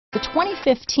The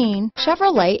 2015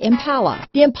 Chevrolet Impala.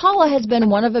 The Impala has been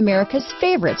one of America's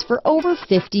favorites for over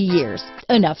 50 years.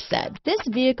 Enough said. This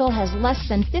vehicle has less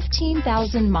than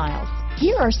 15,000 miles.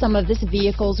 Here are some of this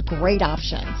vehicle's great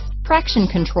options: traction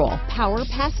control, power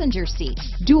passenger seat,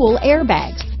 dual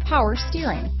airbags, power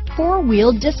steering,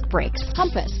 four-wheel disc brakes,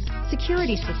 compass,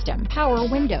 security system, power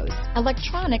windows,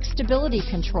 electronic stability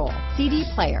control, CD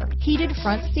player, heated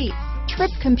front seats,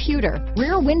 trip computer,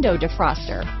 rear window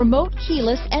defroster, remote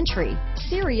keyless entry,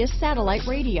 Sirius satellite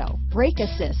radio, brake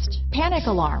assist, panic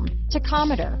alarm,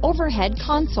 tachometer, overhead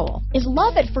console. Is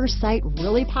love at first sight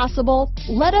really possible?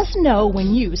 Let us know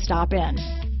when you stop in.